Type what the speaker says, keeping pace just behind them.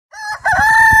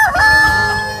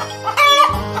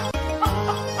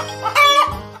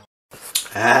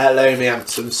Hello me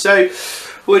handsome. So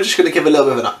we're just going to give a little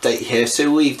bit of an update here.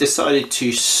 So we've decided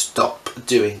to stop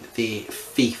doing the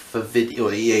FIFA video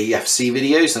or the EAFC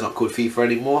videos. They're not called FIFA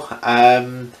anymore.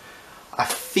 I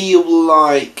feel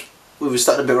like we were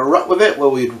starting a bit of a rut with it where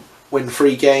we'd win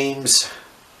 3 games,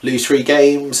 lose 3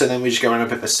 games, and then we just go around a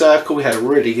bit of a circle. We had a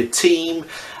really good team.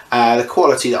 The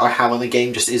quality that I have on the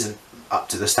game just isn't up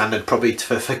to the standard probably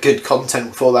for good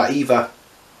content for that either.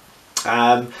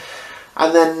 And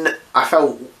then I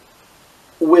felt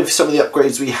with some of the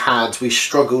upgrades we had, we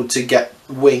struggled to get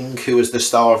Wing, who was the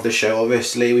star of the show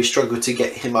obviously, we struggled to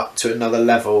get him up to another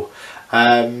level.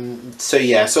 So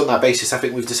yeah, so on that basis I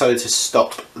think we've decided to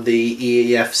stop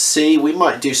the EAFC. We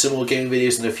might do some more gaming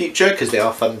videos in the future because they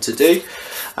are fun to do.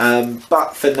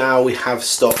 But for now we have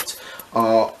stopped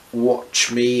our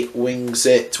Watch Me Wings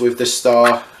It with the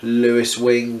star Lewis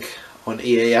Wing on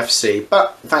EAFC.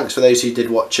 But thanks for those who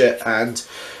did watch it, and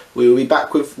we will be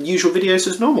back with usual videos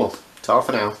as normal. Ta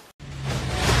for now.